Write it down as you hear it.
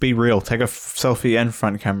Be real. Take a selfie and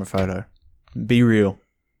front camera photo. Be real.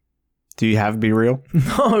 Do you have Be Real?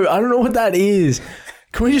 No, I don't know what that is.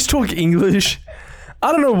 Can we just talk English?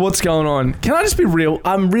 I don't know what's going on. Can I just be real?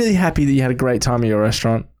 I'm really happy that you had a great time at your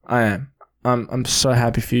restaurant. I am. I'm so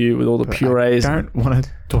happy for you with all the purees. I don't want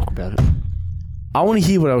to talk about it. I want to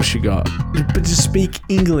hear what else you got. But just speak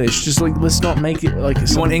English. Just like, let's not make it like...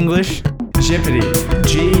 You want English? Jeopardy.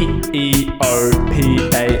 Geopardy.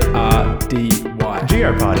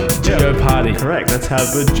 Geopardy. Geopardy. Correct. Let's have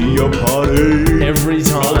a Geopardy. Every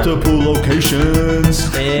time. Multiple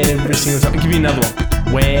locations. Every single time. Give me another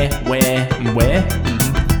one. Where?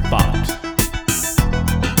 But.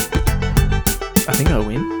 I think I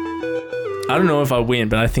win. I don't know if I win,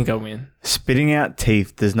 but I think I win. Spitting out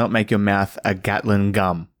teeth does not make your mouth a Gatlin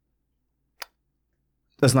gum.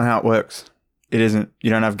 That's not how it works. It isn't. You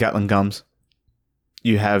don't have Gatlin gums.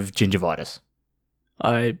 You have gingivitis.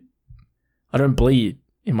 I don't bleed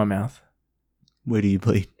in my mouth. Where do you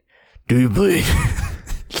bleed? Do you bleed?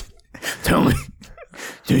 Tell me.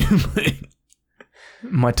 Do you bleed?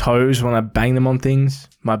 My toes when I bang them on things.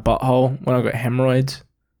 My butthole when I got hemorrhoids.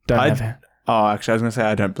 Oh, actually, I was going to say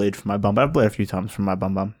I don't bleed from my bum, but I've bled a few times from my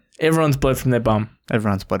bum. Everyone's bled from their bum.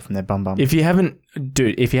 Everyone's bled from their bum. If you haven't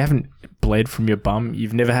bled from your bum,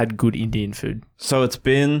 you've never had good Indian food. So it's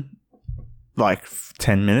been like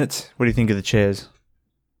 10 minutes. What do you think of the chairs?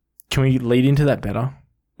 Can we lead into that better?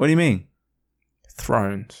 What do you mean?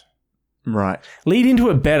 Thrones. Right. Lead into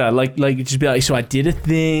it better. Like just be like, so I did a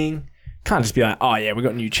thing. Can't just be like, oh yeah, we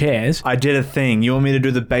got new chairs. I did a thing. You want me to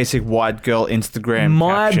do the basic white girl Instagram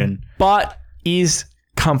caption? My butt is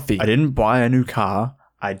comfy. I didn't buy a new car.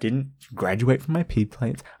 I didn't graduate from my P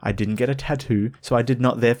plates. I didn't get a tattoo. So I did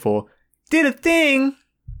not, therefore, did a thing.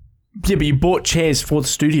 Yeah, but you bought chairs for the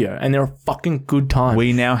studio and they're a fucking good time.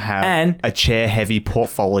 We now have a chair-heavy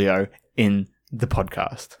portfolio in the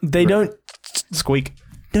podcast. They don't... Squeak.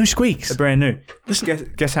 No squeaks. They're brand new.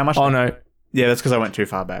 Guess how much? Oh, no. Yeah, that's because I went too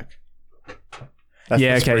far back. That's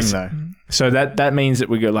yeah, okay. spring, though. So that means that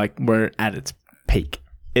we're at its peak.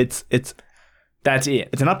 It's that's it.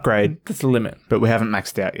 It's an upgrade. That's the limit. But we haven't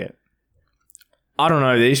maxed out yet. I don't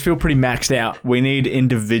know. These feel pretty maxed out. We need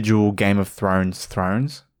individual Game of Thrones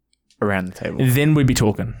around the table. Then we'd be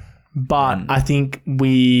talking. But I think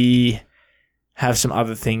we have some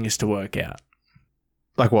other things to work out.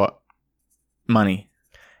 Like what? Money.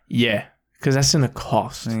 Yeah. Because that's going to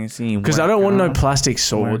cost. Because I don't want no plastic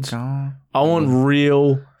swords. I want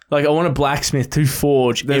real... Like, I want a blacksmith to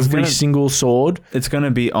forge every single sword. It's going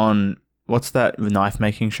to be on... What's that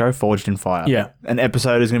knife-making show? Forged in Fire. Yeah. An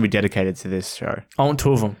episode is going to be dedicated to this show. I want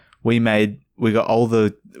 2 of them. We got all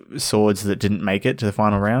the swords that didn't make it to the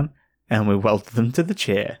final round, and we welded them to the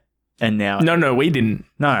chair. And now... No, we didn't.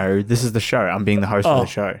 No, this is the show. I'm being the host of the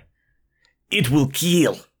show. It will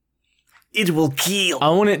kill. It will kill. I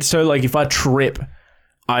want it so, like, if I trip,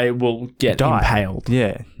 I will get impaled.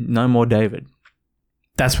 Yeah. No more David.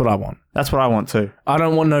 That's what I want. That's what I want too. I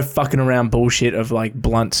don't want no fucking around bullshit of, like,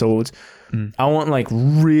 blunt swords. I want, like,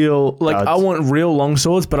 real... Like, I want real long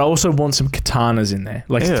swords, but I also want some katanas in there.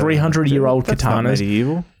 Like, 300-year-old katanas. Not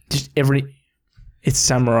medieval. Just It's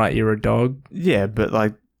samurai era, dog. Yeah, but,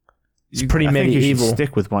 like... It's pretty medieval. I think you should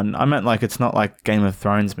stick with one. I meant, like, it's not like Game of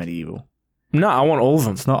Thrones medieval. No, I want all of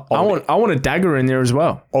them. It's not... I want a dagger in there as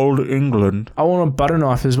well. Old England. I want a butter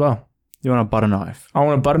knife as well. You want a butter knife? I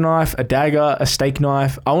want a butter knife, a dagger, a steak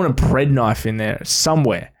knife. I want a bread knife in there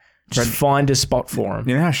somewhere. Just find a spot for them.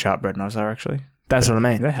 You know how sharp bread knives are, actually? That's what I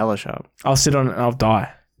mean. They're hella sharp. I'll sit on it and I'll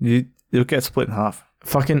die. You'll get split in half.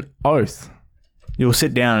 Fucking oath. You'll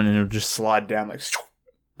sit down and it'll just slide down like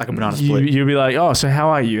a banana split. You'll be like, oh, so how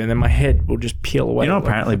are you? And then my head will just peel away. You know,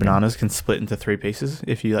 apparently bananas can split into 3 pieces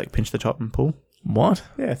if you, like, pinch the top and pull. What?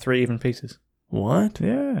 Yeah, 3 even pieces. What?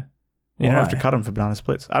 Yeah. You don't have to cut them for banana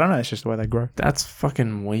splits. I don't know. It's just the way they grow. That's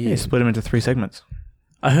fucking weird. You split them into 3 segments.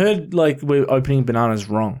 I heard, like, we're opening bananas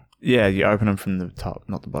wrong. Yeah, you open them from the top,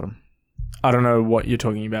 not the bottom. I don't know what you're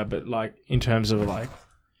talking about, but, like, in terms of, like,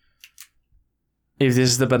 if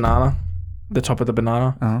this is the banana, the top of the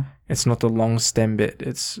banana, it's not the long stem bit.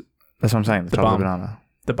 That's what I'm saying. The top of the banana.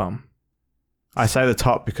 The bum. I say the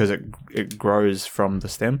top because it grows from the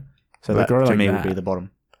stem. So that, to me, would be the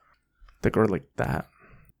bottom. They grow like that.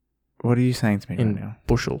 What are you saying to me right now?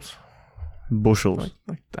 Bushels. Bushels.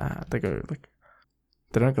 Like that. They go like...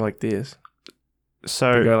 They don't go like this.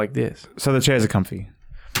 So... They go like this. So the chairs are comfy.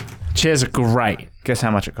 Chairs are great. Guess how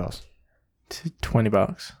much it costs?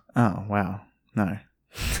 $20. Oh, wow. No.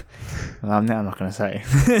 Now I'm not going to say.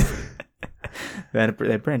 They're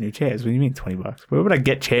brand new chairs. What do you mean $20? Where would I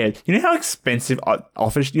get chairs? You know how expensive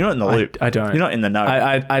office... You're not in the loop. I don't. You're not in the know.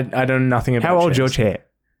 I don't know nothing about How old's chairs. your chair?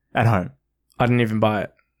 At home. I didn't even buy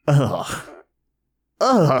it. Ugh.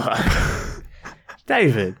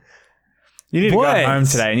 David. You need to go What? home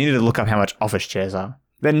today and you need to look up how much office chairs are.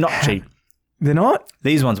 They're not cheap. They're not?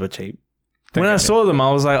 These ones were cheap. When I saw them,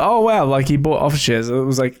 I was like, oh, wow. Like, he bought office chairs. It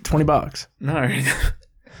was like $20. No.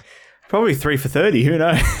 Probably 3 for $30. Who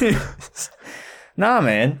knows? Nah,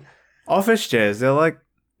 man. Office chairs, they're like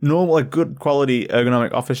normal, like good quality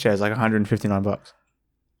ergonomic office chairs, like $159.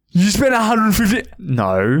 You spent $150?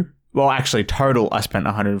 No. Well, actually, total, I spent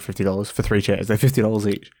 $150 for 3 chairs. They're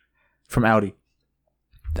 $50 each from Aldi.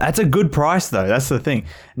 That's a good price, though. That's the thing.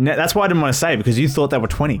 That's why I didn't want to say, because you thought they were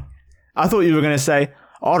 20. I thought you were going to say,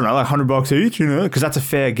 I don't know, like $100 each, you know, because that's a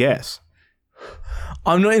fair guess.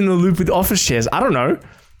 I'm not in the loop with office chairs. I don't know.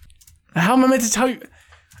 How am I meant to tell you?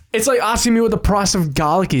 It's like asking me what the price of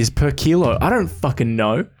garlic is per kilo. I don't fucking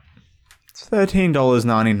know. It's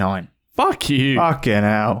 $13.99. Fuck you. Fucking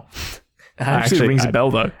hell. It actually rings a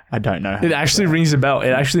bell, though. I don't know. It actually rings a bell. It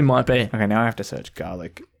actually might be. Okay, now I have to search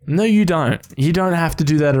garlic. No, you don't. You don't have to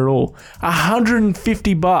do that at all.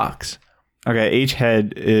 $150. Okay, each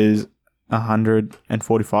head is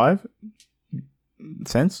 145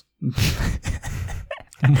 cents.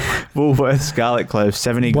 Woolworths garlic cloves,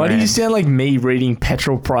 70 Why do you grams. sound like me reading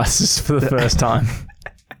petrol prices for the first time?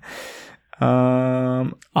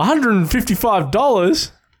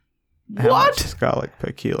 $155? How What? much is garlic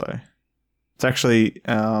per kilo? It's actually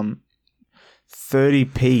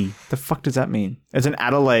 30p. The fuck does that mean? It's an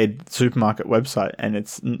Adelaide supermarket website, and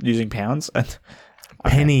it's using pounds. And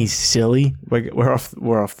Pennies, silly. we're off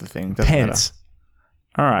the thing. Doesn't Pence.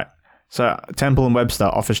 matter. All right. So Temple and Webster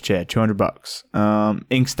office chair, $200.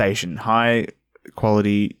 Ink Station high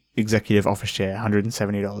quality executive office chair,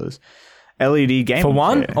 $170. LED game For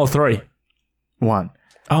one chair, or three? one.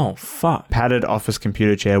 Oh, fuck. Padded office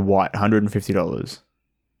computer chair, white, $150.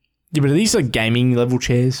 Yeah, but are these like gaming level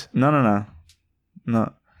chairs? No.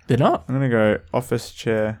 They're not. I'm gonna go office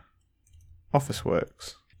chair, Office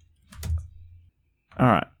Works. All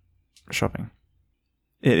right, shopping.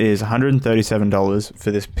 It is $137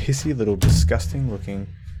 for this pissy little disgusting looking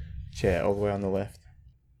chair all the way on the left.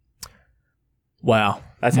 Wow.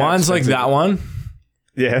 That's how Mine's like expensive- that one,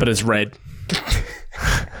 Yeah, but it's red.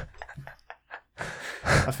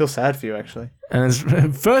 I feel sad for you actually. And it's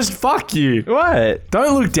first, fuck you. What?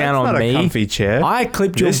 Don't look down That's on not me. a comfy chair. I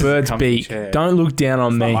clipped your This is a bird's comfy beak. chair. Don't look down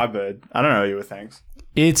on It's me. not my bird. I don't know you were thanks.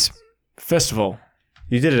 It's, first of all,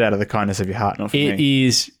 You did it out of the kindness of your heart, not for it me.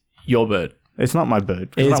 is your bird. It's not my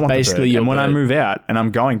bird. 'Cause I It's don't want the basically bird. your And when I bird. move out, and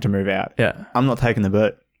I'm going to move out, Yeah. I'm not taking the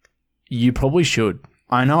bird. You probably should.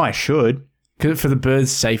 I know I should. For the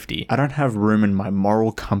bird's safety. I don't have room in my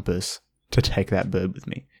moral compass to take that bird with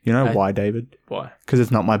me. You know why, David? Why? Because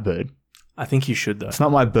it's not my bird. I think you should, though. It's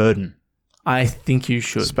not my burden. I think you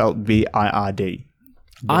should. Spelt BIRD.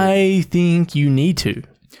 I think you need to.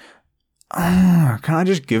 Can I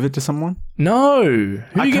just give it to someone? No.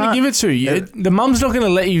 Who are you going to can't- give it to? The mum's not going to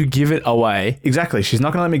let you give it away. Exactly. She's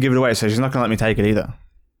not going to let me give it away, so she's not going to let me take it either.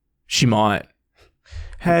 She might.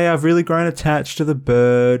 Hey, I've really grown attached to the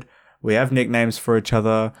bird. We have nicknames for each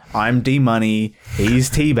other. I'm D-Money. He's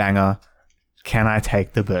T-Banger. Can I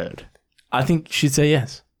take the bird? I think she'd say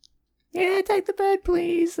yes. Yeah, take the bird,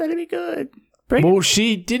 please. That'd be good. Well,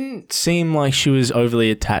 she didn't seem like she was overly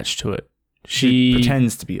attached to it. She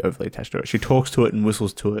pretends to be overly attached to it. She talks to it and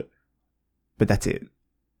whistles to it. But that's it.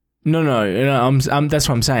 No, that's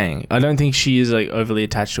what I'm saying. I don't think she is like overly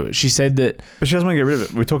attached to it. She said that But she doesn't want to get rid of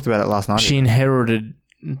it. We talked about it last night. she inherited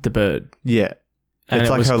the bird. Yeah. And It's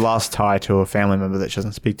it like was- her last tie to a family member that she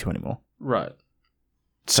doesn't speak to anymore. Right.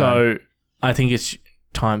 So I think it's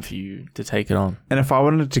time for you to take it on. And if I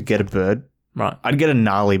wanted to get a bird, Right. I'd get a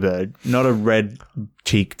gnarly bird, not a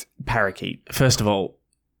red-cheeked parakeet. First of all,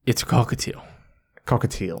 it's a cockatiel.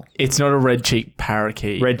 Cockatiel. It's not a red-cheeked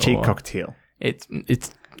parakeet. Red-cheeked or- cockatiel. It's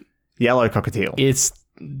Yellow cockatiel.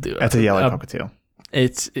 That's a yellow cockatiel.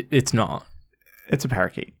 It's not. It's a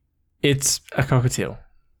parakeet. It's a cockatiel.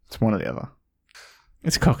 It's one or the other.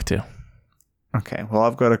 It's a cockatiel. Okay, well,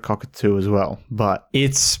 I've got a cockatoo as well, but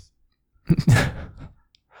It's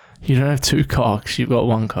you don't have two cocks. You've got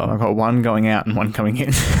one I've cock. got one going out and one coming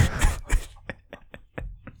in.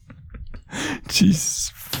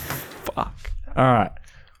 Jesus, fuck. All right.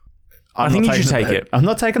 I think you should taking the take bird. it. I'm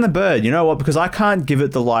not taking the bird. You know what? Because I can't give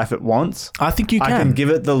it the life it wants. I think you I can can. give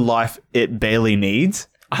it the life it barely needs.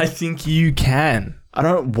 I think you can. I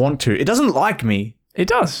don't want to. It doesn't like me. It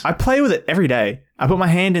does. I play with it every day. I put my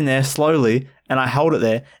hand in there slowly and I hold it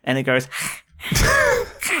there and it goes.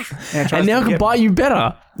 And now it can bite you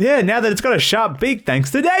better. Yeah, now that it's got a sharp beak,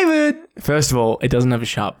 thanks to David. First of all, it doesn't have a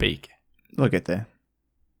sharp beak. We'll get there.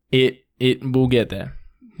 It will get there.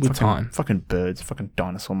 with time. Fucking birds, fucking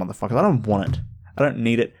dinosaur motherfuckers. I don't want it. I don't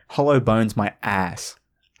need it. Hollow bones my ass.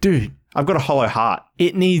 Dude, I've got a hollow heart.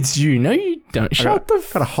 it needs you. No, you don't. Shut the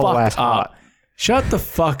got a hollow fuck ass heart. up. Shut the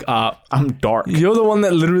fuck up. I'm dark. You're the one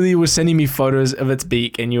that literally was sending me photos of its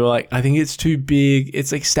beak, and you were like, I think it's too big.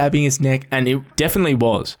 It's like stabbing its neck. And it definitely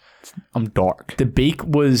was. I'm dark. The beak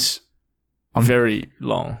was very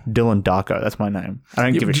long. Dylan Darko. That's my name. I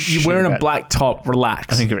don't give a shit. You're wearing a about- black top.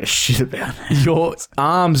 Relax. I don't give a shit about it. Your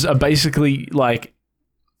arms are basically like,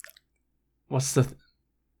 what's the?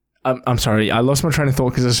 I'm sorry. I lost my train of thought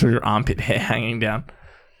because I saw your armpit hair hanging down.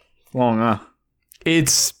 Long, It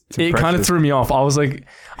kind of impressive. threw me off. I was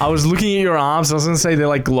looking at your arms. I was going to say they're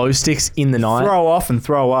like glow sticks in the night. Throw off and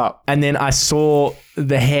throw up. And then I saw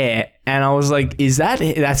the hair and I was like,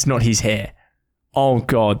 that's not his hair. Oh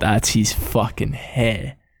God, that's his fucking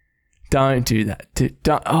hair. Don't do that. Dude,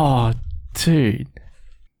 dude.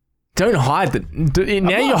 Don't hide it.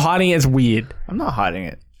 Now you're hiding it. It's weird. I'm not hiding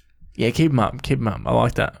it. Yeah, keep them up. Keep them up. I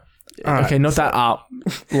like that. All right, okay, not that up.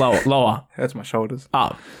 Lower. That's my shoulders.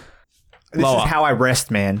 Up. This Lower. is how I rest,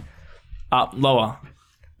 man. Up. Lower.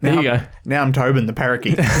 There you go. Now I'm Tobin the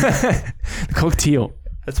parakeet. The cockatiel.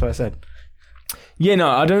 That's what I said. Yeah, no,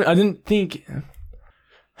 I didn't think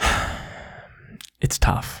it's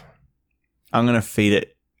tough. I'm going to feed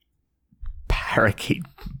it parakeet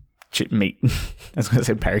meat. I was going to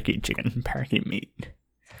say parakeet chicken. Parakeet meat.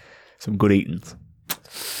 Some good eatings.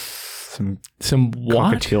 Some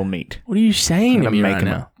what? cockatiel meat. What are you saying I'm to gonna me make right him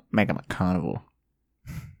now? make him a carnivore.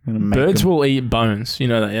 I'm gonna make Birds him will eat bones. You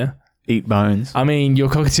know that, yeah? eat bones. I mean, your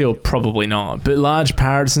cockatiel probably not, but large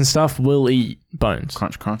parrots and stuff will eat bones.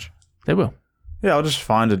 Crunch, crunch. They will. Yeah, I'll just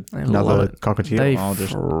find love another it. cockatiel They and I'll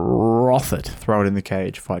just froth it. throw it in the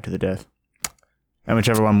cage, fight to the death. And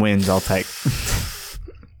whichever one wins, I'll take.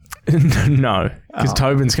 No, because Oh.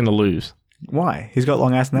 Tobin's going to lose. Why? He's got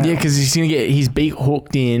long ass nails. Yeah, because he's going to get his beak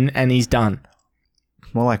hooked in and he's done.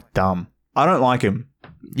 More like dumb. I don't like him.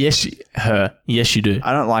 Yes, her. Yes, you do.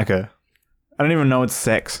 I don't like her. I don't even know it's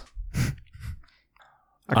sex.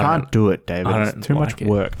 I can't do it, David. I It's don't too like much it.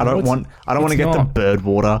 work. I don't What's- want to it's get the not. bird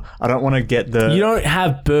water. I don't want to get the. You don't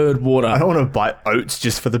have bird water. I don't want to buy oats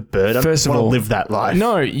just for the bird. I First of want to all, live that life.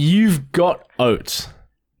 No, you've got oats.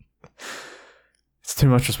 It's too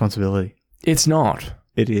much responsibility. It's not.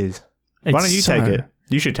 It is. Why don't you take it?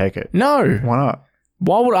 You should take it. No. Why not?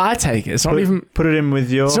 Why would I take it? It's not even. Put it in with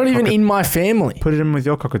your. It's not even in my family. Put it in with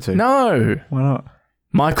your cockatoo. No. Why not?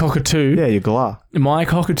 My cockatoo. Yeah, your galah. My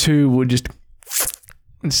cockatoo would just.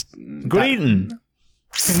 Good eating.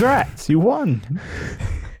 Congrats, you won.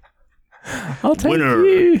 I'll take Winner.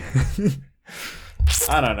 you.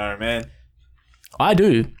 I don't know, man. I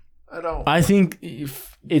do. I don't. I think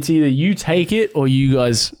if it's either you take it or you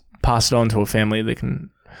guys pass it on to a family that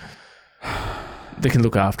can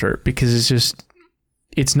look after it, because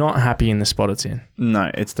it's not happy in the spot it's in.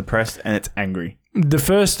 No, it's depressed and it's angry. The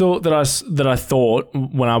first thought that I thought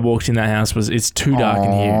when I walked in that house was, it's too dark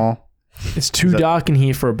in here. Aw. It's too dark in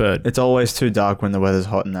here for a bird. It's always too dark when the weather's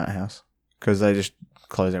hot in that house because they just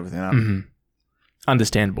close everything up.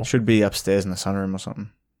 Understandable. Should be upstairs in the sunroom or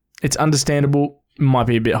something. It's understandable. It might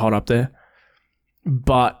be a bit hot up there,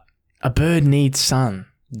 but a bird needs sun.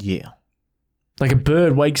 Yeah. Like, a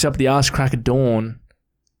bird wakes up at the arse crack of dawn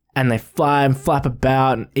and they fly and flap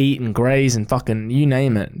about and eat and graze and fucking, you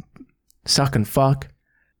name it, suck and fuck.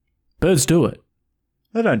 Birds do it.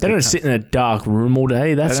 They don't. They don't sit in a dark room all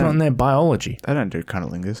day. That's They not don't- in their biology. They don't do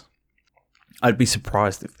cunnilingus. I'd be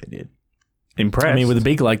surprised if they did. Impressed. I mean, with a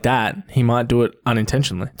beak like that, he might do it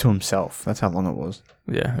unintentionally. to himself. That's how long it was.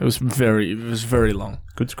 Yeah, it was very long.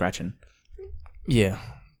 Good scratching. Yeah.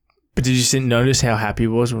 But did you notice how happy he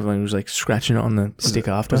was when he was like scratching it on the stick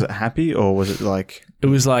after? Was it happy or was it like? It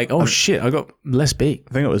was like, oh shit, I got less beak.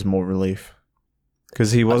 I think it was more relief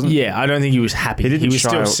because he wasn't. Yeah, I don't think he was happy. He didn't He was shy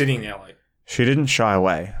still away. sitting there like. She didn't shy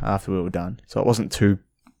away after we were done, so it wasn't too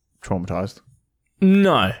traumatized.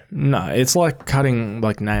 No, it's like cutting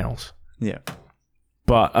like nails. Yeah.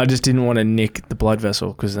 But I just didn't want to nick the blood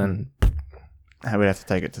vessel because then. I would have to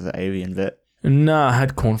take it to the avian vet No, I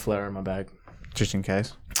had corn flour in my bag. just in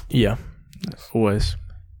case. Yeah, always.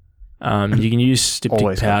 You can use styptic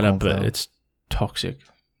Always have powder, corn but flour. it's toxic.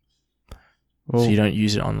 Well, So you don't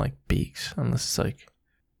use it on like beaks unless it's like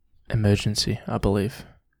emergency, I believe.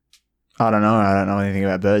 I don't know. I don't know anything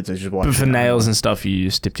about birds. I just watch. But for it. nails and stuff, you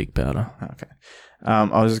use styptic powder. Okay. I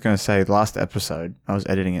was just going to say, last episode, I was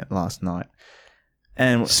editing it last night.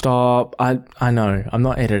 And Stop. I know. I'm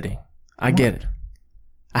not editing. I get it.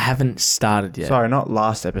 I haven't started yet. sorry, not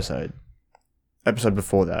last episode. Episode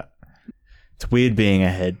before that. It's weird being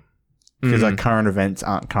ahead because like current events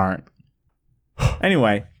aren't current.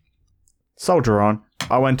 Anyway, Soldier on.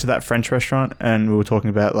 I went to that French restaurant and we were talking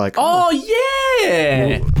about like, Oh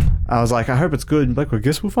yeah. I was like, I hope it's good. And like, I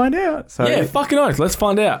guess we'll find out. So Yeah, fucking oath. Let's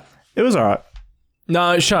find out. it was all right.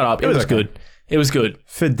 No, shut up. It was okay. good. It was good.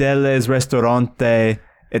 Fidelis Ristorante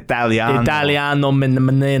Italiano. Italiano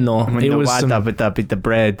Menino. It was some, with the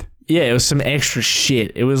bread. yeah, it was some extra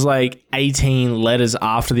shit. It was like 18 letters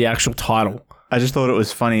after the actual title. I just thought it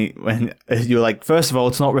was funny when you were like, first of all,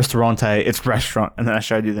 it's not Ristorante, it's restaurant. And then I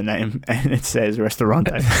showed you the name and it says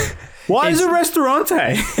Ristorante. Why is it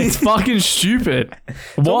Ristorante? It's fucking stupid. It's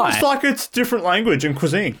Why? almost like it's different language and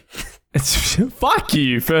cuisine. It's fuck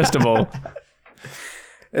you, first of all.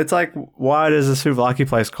 It's like, why does a souvlaki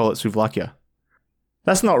place call it souvlakia?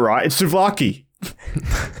 That's not right. It's souvlaki.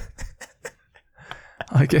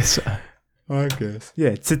 I guess so. I guess.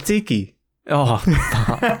 Yeah, tzatziki. Oh,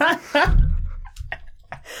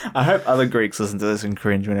 I hope other Greeks listen to this and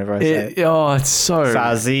cringe whenever I say it. it's so.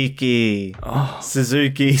 Tzatziki.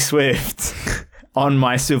 Suzuki Swift. On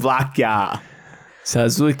my souvlakia.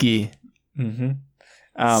 Suzuki. Mm-hmm.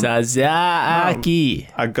 Sazaki.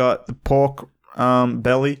 I got the pork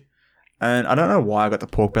belly, and I don't know why I got the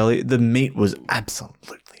pork belly. The meat was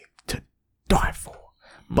absolutely to die for,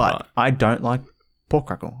 but I don't like pork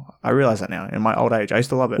crackle. I realize that now in my old age. I used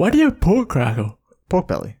to love it. Why do you have pork crackle? Pork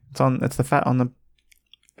belly. It's the fat on the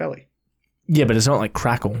belly. Yeah, but it's not like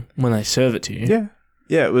crackle when they serve it to you. Yeah.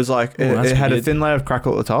 Yeah, it was like, that's it had a weird. thin layer of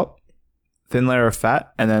crackle at the top, thin layer of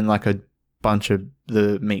fat, and then like a bunch of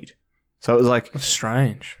the meat. So it was like, That's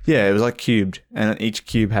strange. yeah, it was like cubed, and each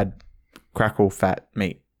cube had crackle fat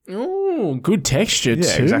meat. Oh, good texture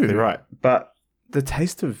Yeah, too. exactly right. But the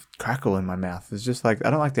taste of crackle in my mouth is just like, I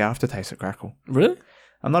don't like the aftertaste of crackle. Really?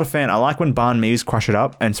 I'm not a fan. I like when banh mi's crush it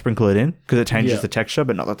up and sprinkle it in because it changes Yeah. the texture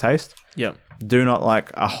but not the taste. Yeah. Do not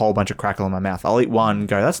like a whole bunch of crackle in my mouth. I'll eat one and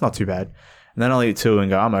go, that's not too bad. And then I'll eat two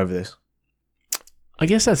and go, I'm over this. I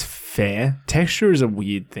guess that's fair. Texture is a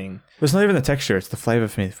weird thing. But it's not even the texture, it's the flavor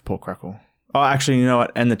for me for pork crackle. Oh, actually, you know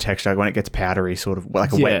what? And the texture, when it gets powdery, sort of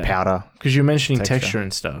like a wet powder. Because you're mentioning Texture. texture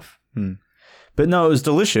and stuff. But no, it was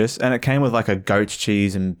delicious, and it came with like a goat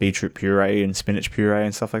cheese and beetroot puree and spinach puree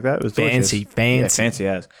and stuff like that. It was delicious. Fancy. Yeah, fancy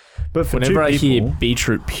as. But for Whenever two I hear people,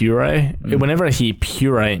 beetroot puree, whenever I hear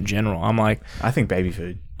puree in general, I'm like, I think baby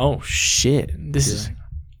food. oh shit, this is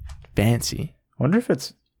fancy. I wonder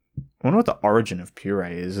what the origin of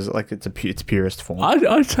puree is. Is it like it's its purest form?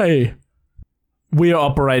 I'd say we are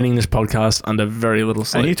operating this podcast under very little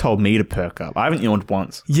sleep. And you told me to perk up. I haven't yawned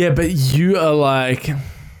once. Yeah, but you are like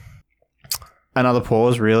Another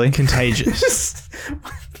pause, really? contagious.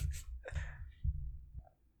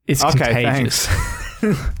 It's Okay, contagious.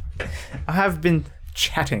 thanks. I have been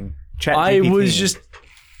chatting. I'm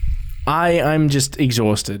just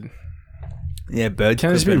exhausted. Yeah, bird. Can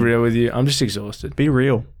I just be real with you? I'm just exhausted. Be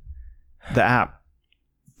real. The app.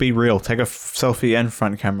 Be real. Take a selfie and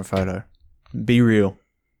front camera photo. Be real.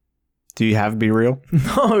 Do you have Be Real?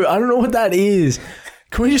 No, I don't know what that is.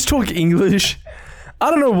 Can we just talk English? I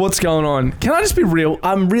don't know what's going on. Can I just be real?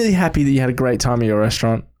 I'm really happy that you had a great time at your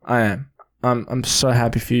restaurant. I am. I'm so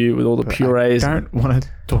happy for you with all the purees. I don't want to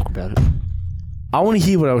talk about it. I want to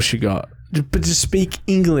hear what else you got. But just speak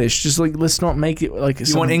English. Just like, let's not make it like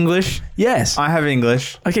You want English? Yes. I have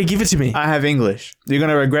English. Okay, give it to me. I have English. You're going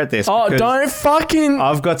to regret this. Oh, because don't fucking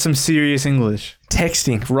I've got some serious English.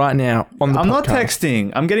 texting right now on the I'm not podcast.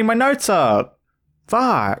 texting. I'm getting my notes up.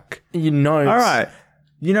 Fuck. You know. All right.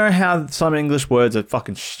 You know how some English words are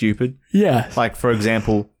fucking stupid? Yeah. Like, for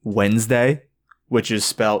example, Wednesday, which is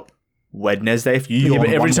spelt Wednesday. If you yawn but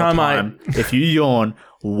every one more time, if you yawn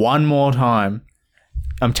one more time,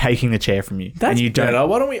 I'm taking the chair from you. That's and you don't, better.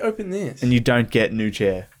 Why don't we open this? and you don't get new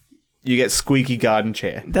chair. You get squeaky garden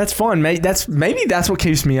chair. That's fine, mate. Maybe that's what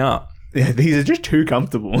keeps me up. Yeah, these are just too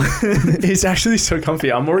comfortable. It's actually so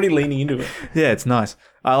comfy. I'm already leaning into it. Yeah, it's nice.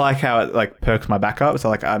 I like how it like perks my back up. So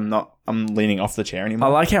like I'm leaning off the chair I anymore.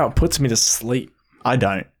 like how it puts me to sleep. I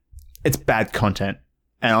don't. It's bad content.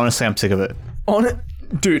 And honestly, I'm sick of it. On it,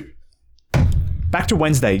 dude. Back to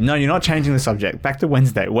Wednesday. No, you're not changing the subject. Back to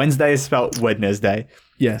Wednesday. Wednesday is spelled Wednesday.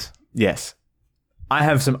 Yes. Yes. I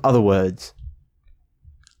have some other words.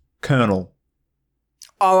 Colonel.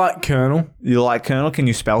 I like Colonel. You like Colonel? Can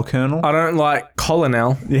you spell Colonel? I don't like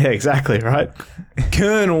Colonel. Yeah, exactly, right?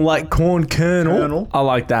 Colonel, like corn kernel. Colonel. I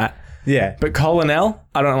like that. Yeah. But Colonel,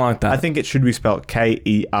 I don't like that. I think it should be spelled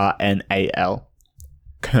Kernal.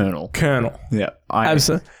 Colonel. Colonel. Yeah.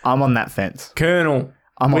 Absolutely. I'm on that fence. Colonel.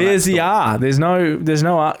 I'm on Where's that the R? There's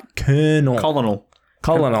no R. Colonel. Colonel.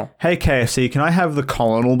 Colonel. Hey, KFC, can I have the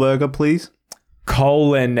Colonel burger, please?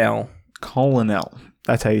 Colonel. Colonel.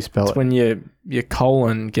 That's how you spell it. When your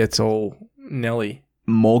colon gets all Nelly.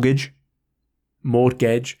 Mortgage.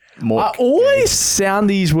 Mortgage. I always sound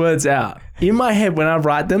these words out. In my head, when I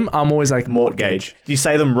write them, I'm always like, mortgage. You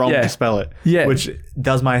say them wrong Yeah. to spell it. Yeah. Which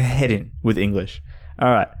does my head in with English. All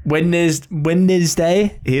right.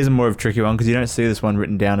 Wednesday. Here's a more of a tricky one because you don't see this one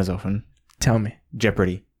written down as often. Tell me.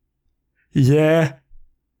 Jeopardy. Yeah.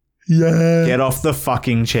 Get off the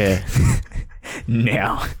fucking chair.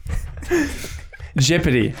 Now.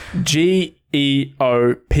 Jeopardy. Geopardy.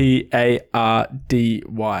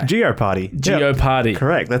 Geoparty. Geopardy.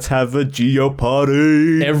 Correct. Let's have a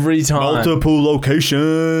Geoparty. Every time. Multiple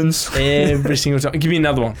locations. Every single time. Give me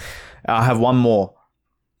another one. I have one more.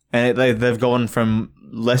 And they've gone from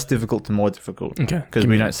less difficult to more difficult. Okay. Because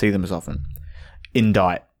we don't see them as often.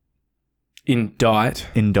 Indict. Indict.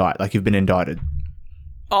 Indict. Like you've been indicted.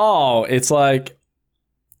 Oh, it's like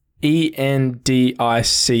ENDICTED.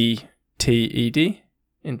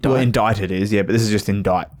 Indict. Well, indicted is, yeah, but this is just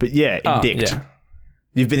indict. But yeah, indict. Yeah.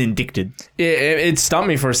 You've been indicted. Yeah, it stumped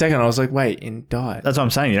me for a second. I was like, wait, indict. That's what I'm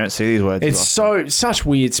saying. You don't see these words. It's as often. such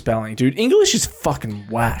weird spelling, dude. English is fucking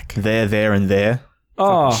whack. There, and there.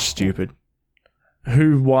 Oh, Fucking stupid.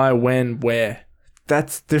 who, why, when, where.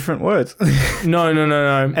 That's different words. No.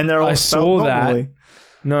 And they're all I spelled saw that. normally.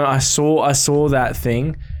 No, I saw that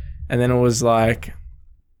thing, and then it was like,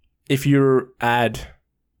 if you add,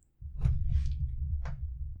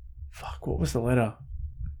 fuck, what was the letter?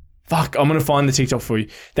 Fuck, I'm gonna find the TikTok for you.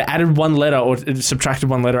 They added one letter or it subtracted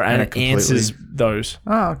one letter, and it answers those.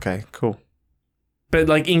 Oh, okay, cool. But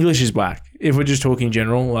like English is whack. If we're just talking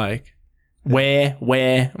general, like where,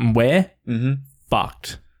 and where,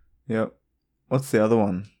 fucked. Yep. What's the other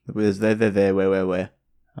one? There's there, where.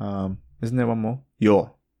 Isn't there one more?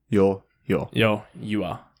 Your. Yo, you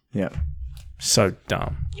are Yep. so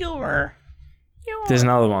dumb. Your. There's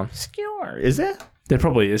another one. Skewer. Is there? There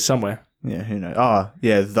probably is somewhere. Yeah, who knows? Oh,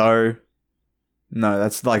 yeah, though. No,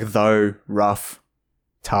 that's like though, rough,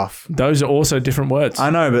 tough. Those are also different words.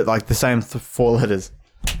 I know, but like the same 4 letters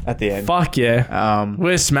at the end. Fuck yeah.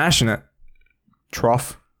 We're smashing it.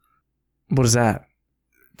 Trough. What is that?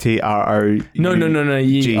 TRO. No.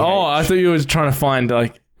 GH. Oh, I thought you were trying to find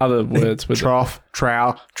like other words with Trough,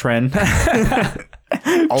 trow, tren.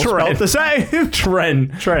 All spelled the same.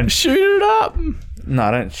 Tren. Shoot it up. No,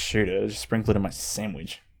 I don't shoot it. I just sprinkle it in my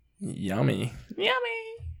sandwich. Yummy.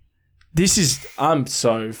 I'm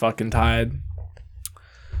so fucking tired.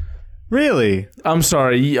 Really? I'm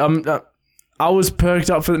sorry. I was perked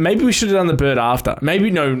up for maybe we should have done the bird after.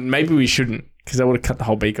 Maybe we shouldn't because I would have cut the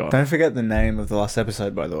whole beak off. Don't forget the name of the last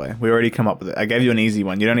episode, by the way. We already come up with it. I gave you an easy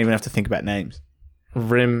one. You don't even have to think about names.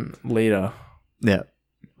 Rim leader. Yeah.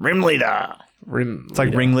 Rim leader. It's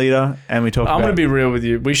like ringleader, and we talk about... I'm going to be real with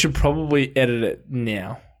you. We should probably edit it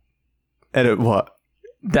now. Edit what?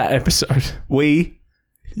 That episode. We?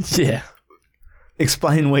 Yeah.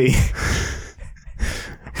 Explain we.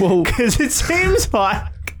 Well, because it seems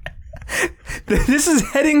like this is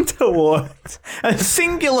heading towards a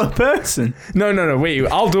singular person. No.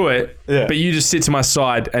 I'll do it. Yeah. But you just sit to my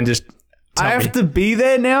side and just tell I have me. to be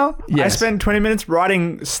there now? Yes. I spent 20 minutes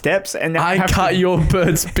writing steps and now I have cut your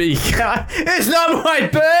bird's beak. It's not my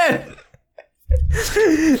bird!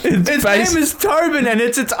 Its name is Tobin and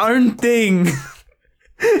it's its own thing.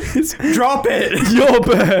 Drop it. Your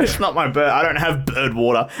bird. It's not my bird. I don't have bird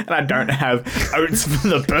water and I don't have oats for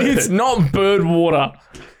the bird. It's not bird water.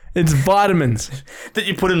 It's vitamins. That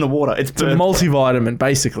you put in the water. It's a multivitamin,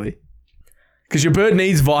 basically. Because your bird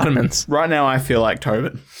needs vitamins. Right now I feel like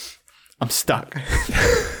Tobin. I'm stuck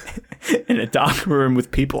in a dark room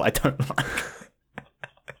with people I don't like.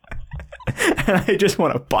 And I just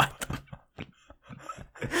want to bite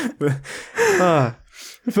them.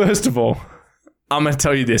 First of all, I'm going to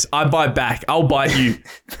tell you this. I bite back. I'll bite you.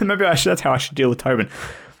 Maybe that's how I should deal with Tobin.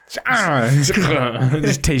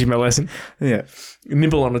 Just teach him a lesson. Yeah.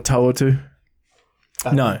 Nibble on a toe or two.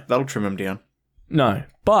 No. That'll trim him down. No.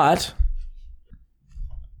 But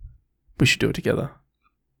we should do it together.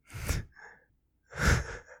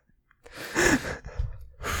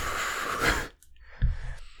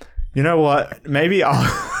 You know what? Maybe I'll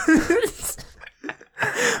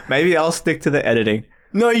stick to the editing.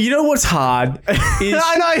 No, you know what's hard?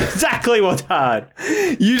 I know exactly what's hard.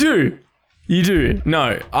 You do.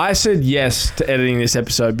 No, I said yes to editing this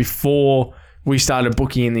episode before we started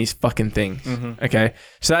booking in these fucking things. Mm-hmm. Okay,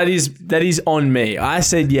 so that is on me. I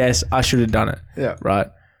said yes. I should have done it. Yeah. Right.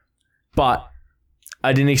 But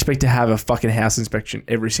I didn't expect to have a fucking house inspection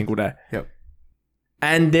every single day. Yep.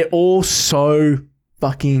 And they're all so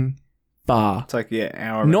fucking far. It's like,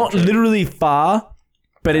 hour. Not literally far,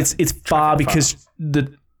 but it's far because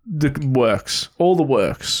the works. All the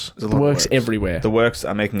works. The works everywhere. The works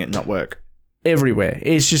are making it not work. everywhere.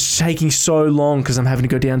 It's just taking so long because I'm having to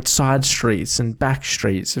go down side streets and back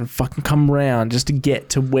streets and fucking come around just to get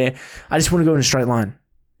to where I just want to go in a straight line.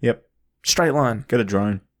 Yep. Straight line. Get a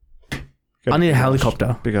drone. I need a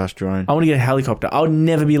helicopter. Big ass drone. I want to get a helicopter. I would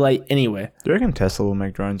never be late anywhere. Do you reckon Tesla will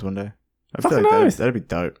make drones one day? I Fucking feel like oath. that'd be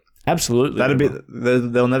dope. Absolutely. That'd be.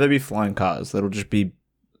 There'll never be flying cars. That'll just be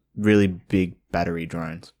really big battery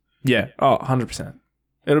drones. Yeah. Oh, 100%.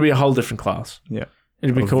 It'll be a whole different class. Yeah.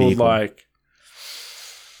 It'll be A called vehicle. like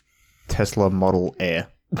Tesla Model Air.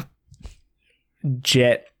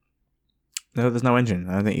 jet. No, there's no engine.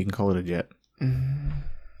 I don't think you can call it a jet.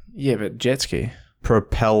 Yeah, but jet ski.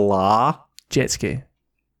 Propeller. Jet ski.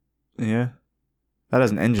 Yeah. That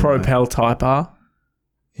has an engine. though. Propel Type R.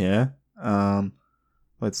 Yeah.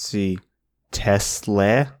 Let's see.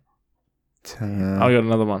 Tesla. I got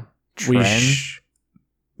another one. Tren.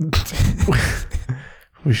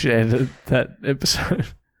 We should edit that episode.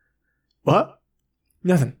 What?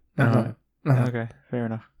 Nothing. Uh-huh. Nothing. Okay, fair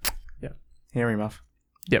enough. Yep. Hairy muff.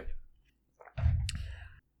 Yep.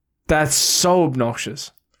 That's so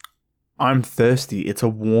obnoxious. I'm thirsty. It's a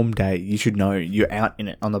warm day. You should know. You're out in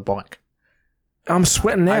it on the bike. I'm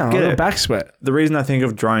sweating now. I I get got it. back sweat. The reason I think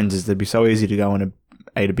of drones is they'd be so easy to go on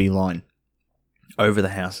A to B line. Over the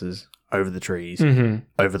houses, over the trees, Mm-hmm.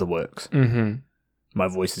 over the works. Mm-hmm. My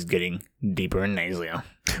voice is getting deeper and nasalier.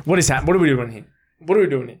 What is that? What are we doing here? What are we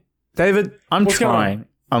doing here? David, I'm What's going trying.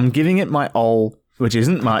 I'm giving it my all, which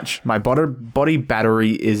isn't much. My body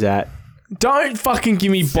battery is at Don't fucking give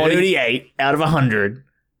me body. 38 out of 100.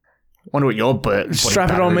 Wonder what your body Strap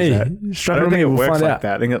it on battery's me. at. Strap I it don't on think me. it We'll works find like out.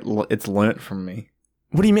 that. I think it's learnt from me.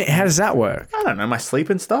 What do you mean? How does that work? I don't know. My sleep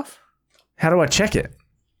and stuff. How do I check it?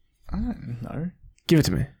 I don't know. Give it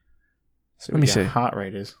to me. See Let me what your see. heart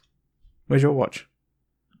rate is. Where's your watch?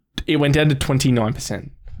 It went down to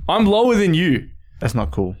 29%. I'm lower than you. That's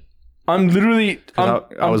not cool. I'm literally. 'Cause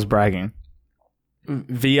I was bragging.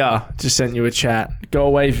 Via just sent you a chat. Go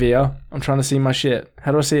away, Via. I'm trying to see my shit.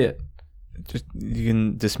 How do I see it? Just you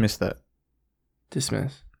can dismiss that.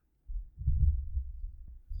 Dismiss.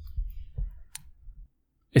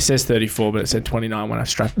 It says 34, but it said 29 when I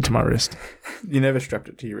strapped it to my wrist. You never strapped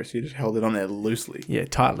it to your wrist. You just held it on there loosely. Yeah,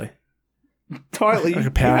 tightly. Tightly. Like a You had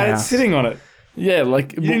it powerhouse. sitting on it. Yeah,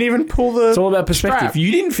 like You didn't even pull the. it's all about perspective. strap.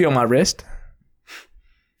 You didn't feel my wrist.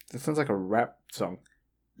 That sounds like a rap song.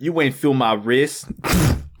 You ain't feel my wrist.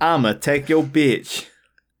 I'ma take your bitch.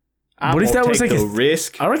 What if that was like a a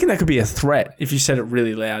risk? I reckon that could be a threat if you said it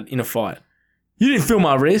really loud in a fight. You didn't feel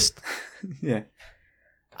my wrist. Yeah.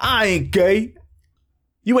 I ain't gay.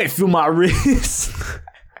 You ain't feel my wrist.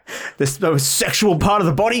 This sexual part of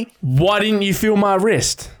the body. Why didn't you feel my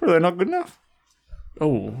wrist? Really not good enough.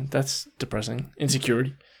 Oh, that's depressing.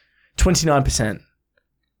 Insecurity. 29%.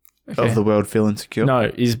 Okay. Of the world feel insecure.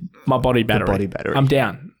 No, is my body battery. body battery. I'm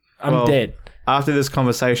down. I'm Well, dead. After this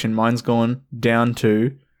conversation, mine's gone down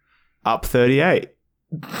to up 38.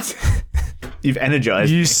 You've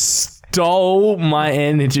energized You stole my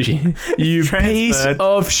energy. You piece Transferred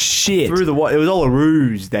of shit. through the what? It was all a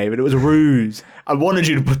ruse, David. It was a ruse. I wanted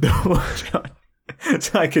you to put the watch on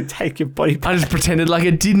so I could take your body. I just pretended like I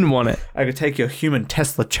didn't want it. I could take your human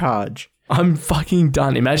Tesla charge. I'm fucking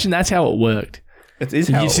done. Imagine that's how it worked. It is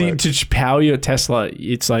how You it see, works. to power your Tesla,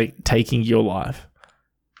 it's like taking your life.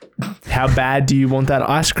 How bad do you want that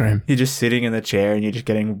ice cream? You're just sitting in the chair and you're just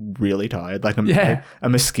getting really tired, like Yeah. a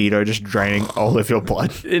mosquito just draining all of your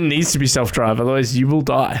blood. It needs to be self-drive, otherwise you will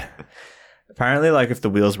die. Apparently, like if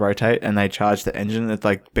the wheels rotate and they charge the engine, it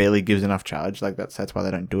like barely gives enough charge. Like that's why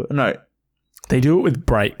they don't do it. No, They do it with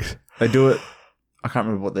brakes. they do it. I can't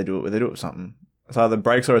remember what they do it with. They do it with something. It's either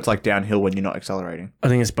brakes or it's like downhill when you're not accelerating. I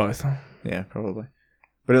think it's both. Yeah, probably.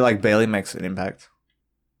 But it like barely makes an impact.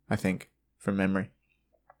 I think from memory.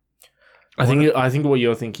 I think what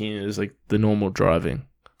you're thinking is like the normal driving.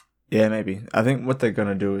 Yeah, maybe. I think what they're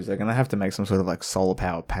gonna do is they're gonna have to make some sort of like solar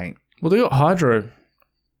power paint. Well, they got hydro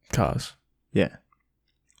cars. Yeah,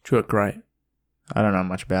 Which work great. I don't know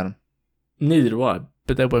much about them. Neither do I,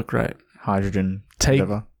 but they work great. Hydrogen, Take-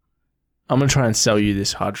 whatever. I'm going to try and sell you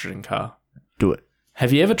this hydrogen car. Do it.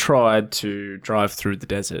 Have you ever tried to drive through the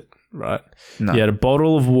desert, right? No, You had a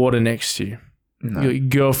bottle of water next to you. no. Your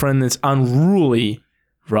girlfriend that's unruly,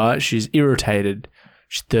 right? She's irritated.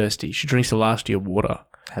 She's thirsty. She drinks the last of your water.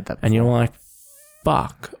 Had that. And you're like,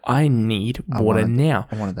 fuck, I need water now.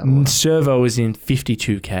 I wanted that water. Servo is in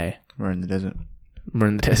 52k. We're in the desert. We're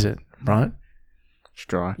in the desert, right? It's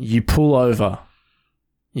dry. You pull over.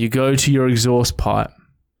 You go to your exhaust pipe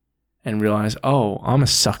and realize, oh, I'm a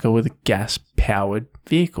sucker with a gas-powered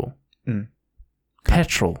vehicle. Mm.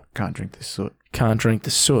 Petrol. Can't drink this soot, Can't drink the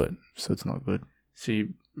soot. so it's not good. So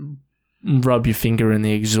you rub your finger in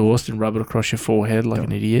the exhaust and rub it across your forehead like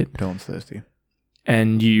an idiot, Dylan's thirsty.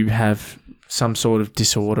 and you have some sort of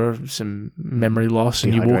disorder, some memory loss,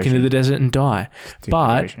 and you walk into Dehydration. the desert and die.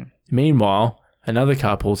 But Dehydration. meanwhile, another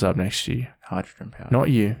car pulls up next to you. Hydrogen power. Not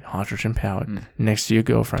you, hydrogen powered. Next to your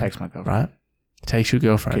girlfriend. Takes my girlfriend. Right? Takes your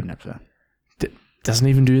girlfriend. Kidnaps her. Doesn't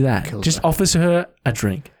even do that. Kills Just her. offers her a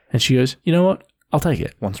drink. And she goes, you know what? I'll take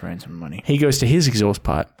it. Wants ransom money. He goes to his exhaust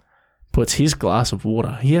pipe, puts his glass of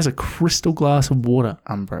water. He has a crystal glass of water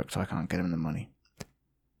I'm broke, so I can't get him the money.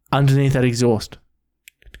 underneath that exhaust.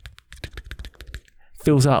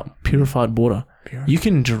 Fills up purified water. Pure. You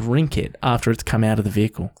can drink it after it's come out of the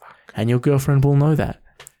vehicle. And your girlfriend will know that.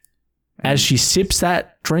 As she sips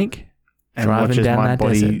that drink, and driving watches down my that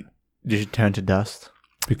body desert. just turn to dust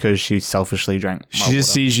because she selfishly drank my she water.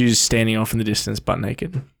 just sees you standing off in the distance butt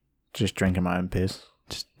naked. Just drinking my own piss.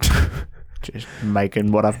 Just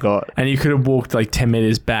making what I've got. And you could have walked like 10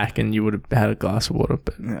 meters back and you would have had a glass of water,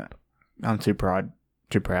 but Yeah. I'm too proud.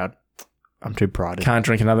 I'm too prided. can't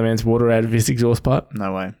drink another man's water out of his exhaust pipe.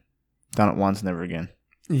 No way. Done it once, never again.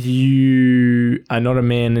 You are not a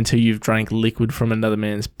man until you've drank liquid from another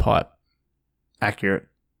man's pipe. Accurate.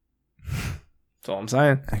 That's all I'm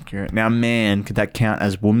saying. Accurate. Now, man, could that count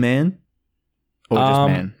as woman? Or just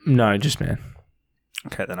man? No, just man.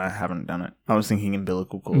 Okay, then I haven't done it. I was thinking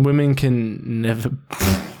umbilical cord. Women can never.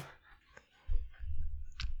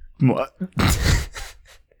 What?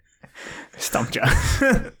 Stumped you.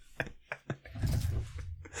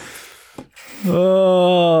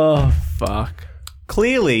 Oh, fuck.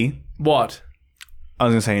 Clearly, What? I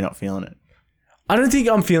was going to say you're not feeling it. I don't think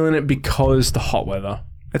I'm feeling it because the hot weather.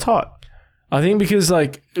 It's hot. I think because,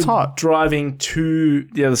 like, It's hot. driving to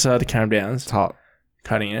the other side of the Carrum Downs, It's hot.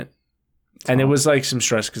 cutting it. And there was, like, some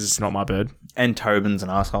stress because it's not my bird. And Tobin's an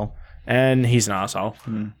asshole. And he's an asshole.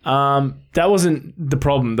 That wasn't the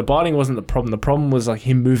problem. The biting wasn't the problem. The problem was, like,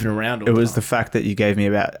 him moving around all It was the the fact that you gave me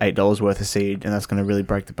about $8 worth of seed, and that's going to really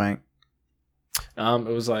break the bank. time.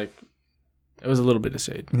 It was, like, it was a little bit of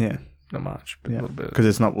seed. Yeah. Not much, but a Yeah. little bit. Because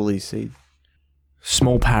it's not Woolly's seed.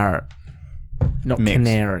 Small parrot. Not Mix.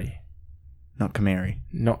 canary. Not Camary.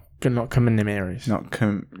 Not canaries. Not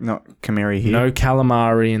Camary here. No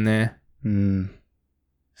calamari in there.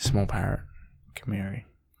 Small parrot. Camary.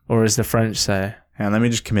 Or as the French say, Hang on, let me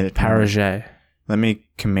just commit it to memory. Paraget. Let me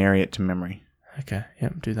Camary it to memory. Okay,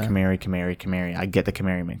 yep, do that. Camary. I get the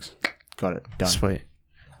Camary mix. Got it. Done. Sweet.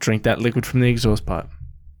 Drink that liquid from the exhaust pipe.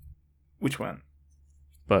 Which one?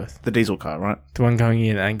 Both. The diesel car, right? The one going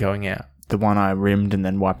in and going out. The one I rimmed and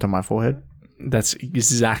then wiped on my forehead? That's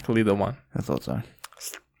exactly the one. I thought so.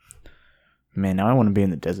 Man, now I want to be in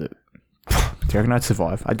the desert. Do you reckon I'd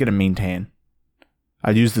survive? I'd get a mean tan.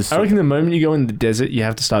 I'd use the I reckon the moment you go in the desert, you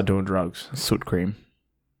have to start doing drugs. soot cream.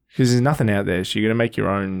 Because there's nothing out there, so you're going to make your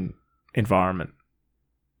own environment.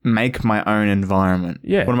 Make my own environment.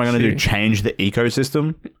 Yeah, What am I going to sure. do? Change the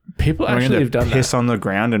ecosystem? People Am I actually going have to done piss that. on the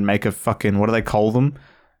ground and make a fucking, what do they call them?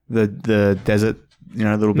 The desert,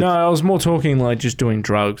 little bit. No, I was more talking like just doing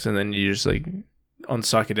drugs and then you just like on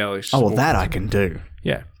psychedelics. just Oh, well, walk- that I can do.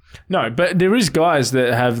 Yeah. No, but there is guys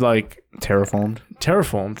that have like Terraformed.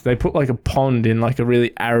 terraformed. They put like a pond in like a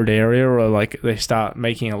really arid area or like they start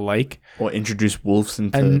making a lake. Or introduce wolves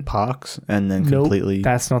into And- parks and then Nope, completely...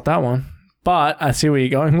 that's not that one. But I see where you're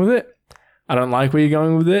going with it. I don't like where you're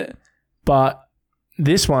going with it. But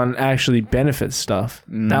this one actually benefits stuff.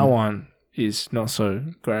 That one is not so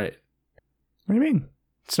great. What do you mean?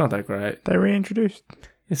 It's not that great. They reintroduced.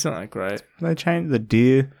 It's not that great. They changed. The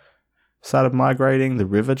deer started migrating. The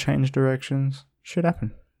river changed directions. Shit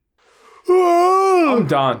happened. I'm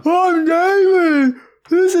done. I'm David.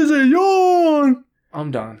 This is a yawn. I'm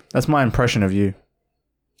done. That's my impression of you.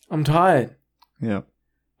 I'm tired. Yeah.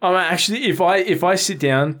 I'm actually, if I sit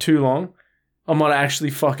down too long, I might actually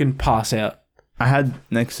fucking pass out. I had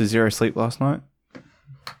next to zero sleep last night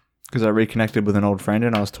because I reconnected with an old friend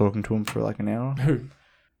and I was talking to him for like an hour. Who?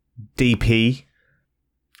 DP.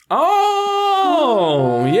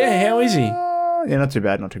 Oh, yeah. How is he? Yeah, not too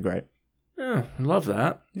bad, not too great. Oh, I love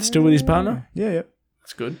that. Still with his partner? Yeah.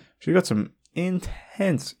 That's good. She got some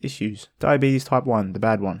intense issues. Diabetes type 1, the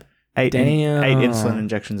bad one. 8 Damn. 8 insulin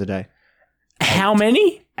injections a day. How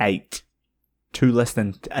many? 8. 2 less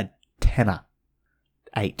than a tenner.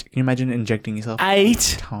 8. Can you imagine injecting yourself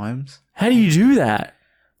 8? times? How do you do that?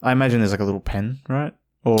 I imagine there's like a little pen, right?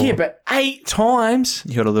 Or Yeah, but 8 times?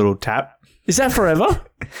 you got a little tap. Is that forever?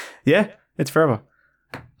 Yeah, it's forever.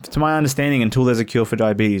 To my understanding, until there's a cure for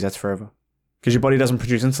diabetes, that's forever. Because your body doesn't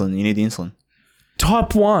produce insulin. You need the insulin.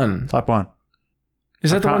 Type 1. Type 1.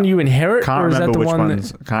 Is that the can't- one you inherit? Can't or is that remember the which one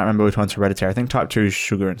ones. Can't remember which one's hereditary. I think type 2 is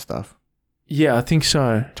sugar and stuff. Yeah, I think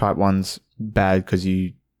so. Type 1's bad because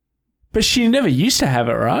you... But she never used to have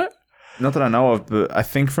it, right? Not that I know of, but I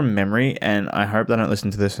think from memory, and I hope they don't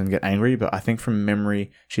listen to this and get angry, but I think from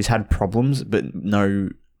memory, she's had problems, but no,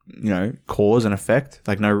 cause and effect.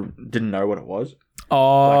 Like, didn't know what it was.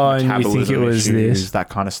 Oh, Like and you think it was issues, this? that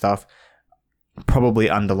kind of stuff. Probably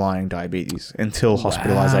underlying diabetes until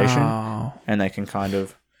hospitalization, Wow. and they can kind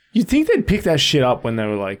of... You'd think they'd pick that shit up when they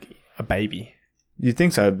were like a baby. You'd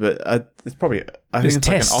think so, but it's probably... I There's think it's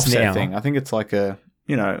like an tests offset now. thing. I think it's like a...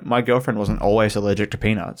 my girlfriend wasn't always allergic to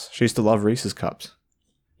peanuts. She used to love Reese's Cups.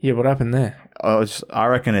 Yeah, what happened there? I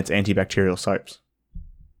reckon it's antibacterial soaps.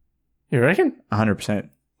 You reckon? 100%.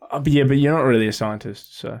 But you're not really a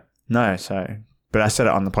scientist, so... No, but I said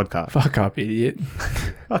it on the podcast. Fuck up, idiot.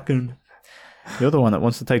 Fucking... You're the one that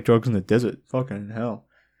wants to take drugs in the desert. Fucking hell.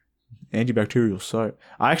 Antibacterial soap.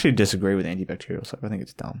 I actually disagree with antibacterial soap. I think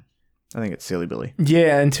it's dumb. I think it's silly Billy.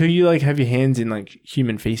 Yeah, until you like have your hands in like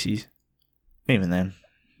human feces. Even then.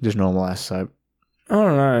 Just normal ass soap. I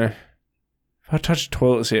don't know. If I touch a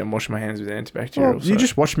toilet seat and wash my hands with antibacterial soap. You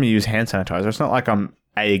just watched me use hand sanitizer. It's not like I'm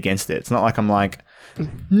against it. It's not like I'm like... Give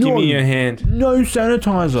me your hand. No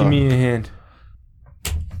sanitizer. Give me your hand.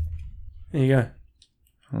 There you go.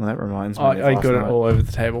 Well, that reminds me. I got it all over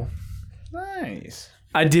the table. Nice.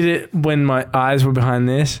 I did it when my eyes were behind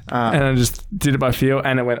this, Ah. and I just did it by feel,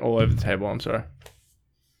 and it went all over the table. I'm sorry.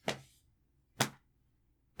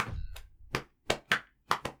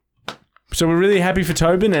 So we're really happy for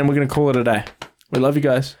Tobin, and we're going to call it a day. We love you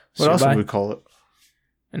guys. What else would we call it?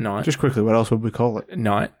 A night. Just quickly, what else would we call it? A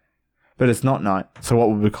night. But it's not night. So what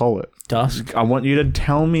would we call it? Dusk. I want you to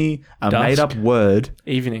tell me a Dusk. made-up word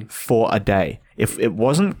Evening. for a day. If it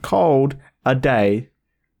wasn't called a day,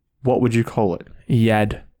 what would you call it?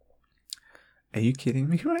 Yad. Are you kidding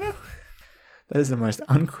me right now? That is the most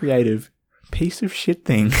uncreative piece of shit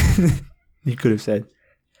thing you could have said.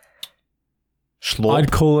 Schlorp.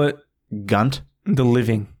 I'd call it Gunt. the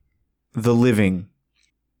living. The living.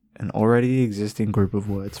 An already existing group of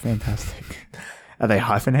words. Fantastic. Are they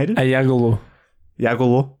hyphenated? A Yagalu.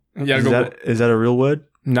 Yagulu. Is that a real word?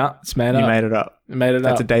 Nah, it's made You up. made it up. Made it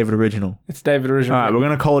That's up. a David original. It's David original. All right, we're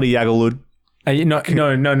going to call it a Yagalud. No.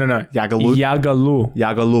 Yagalud. Yagalu.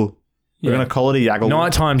 Yagalu. We're Yeah. going to call it a Yagalud.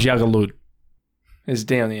 Night time's Yagalud. There's a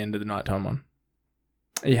D on the end of the nighttime one.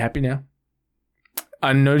 Are you happy now?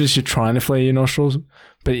 I notice you're trying to flare your nostrils,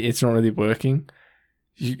 but it's not really working.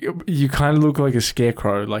 You kind of look like a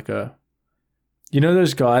scarecrow, like a... You know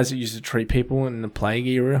those guys that used to treat people in the plague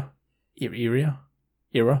era? Era?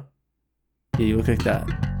 Yeah, you look like that.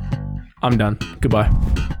 I'm done. Goodbye.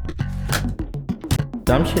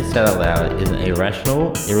 Dumb Shit Said Out Loud is an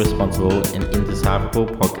irrational, irresponsible, and indecipherable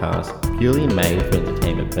podcast purely made for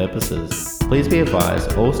entertainment purposes. Please be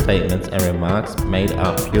advised, all statements and remarks made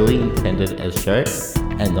are purely intended as jokes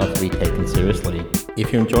and not to be taken seriously.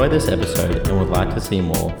 If you enjoyed this episode and would like to see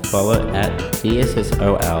more, follow at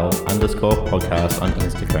DSSOL_podcast on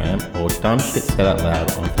Instagram or Dumb Shit Said Out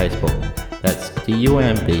Loud on Facebook. That's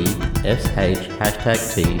DUMBSH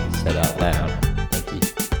 #T said out loud.